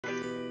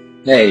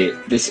Hey,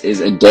 this is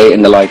a day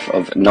in the life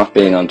of not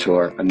being on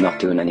tour and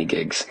not doing any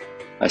gigs.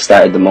 I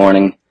started the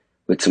morning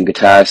with some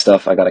guitar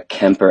stuff. I got a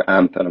Kemper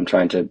amp and I'm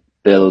trying to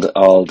build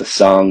all the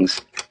songs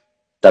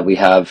that we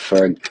have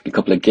for a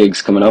couple of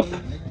gigs coming up.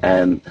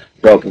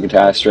 Broken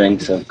guitar string,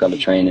 so I've got a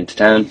train into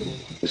town.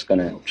 Just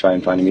gonna try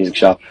and find a music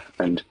shop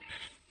and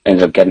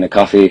ended up getting a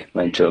coffee,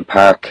 went to a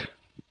park,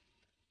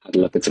 had a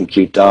look at some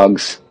cute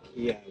dogs,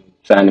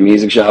 found a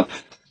music shop,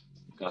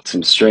 got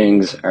some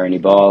strings, Ernie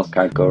Ball,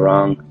 can't go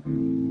wrong.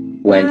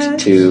 Went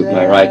to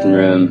my writing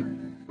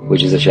room,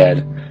 which is a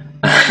shed,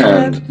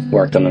 and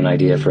worked on an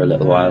idea for a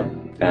little while.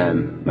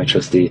 My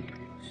trusty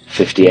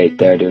 58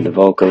 there doing the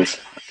vocals.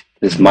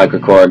 This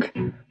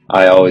microKORG,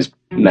 I always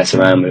mess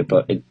around with it,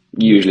 but it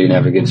usually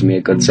never gives me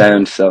a good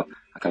sound, so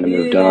I kind of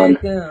moved on.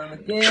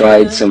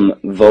 Tried some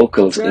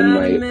vocals in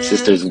my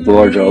sister's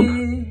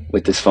wardrobe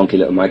with this funky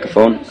little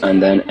microphone,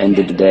 and then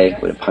ended the day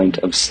with a pint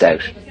of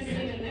stout.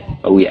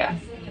 Oh yeah.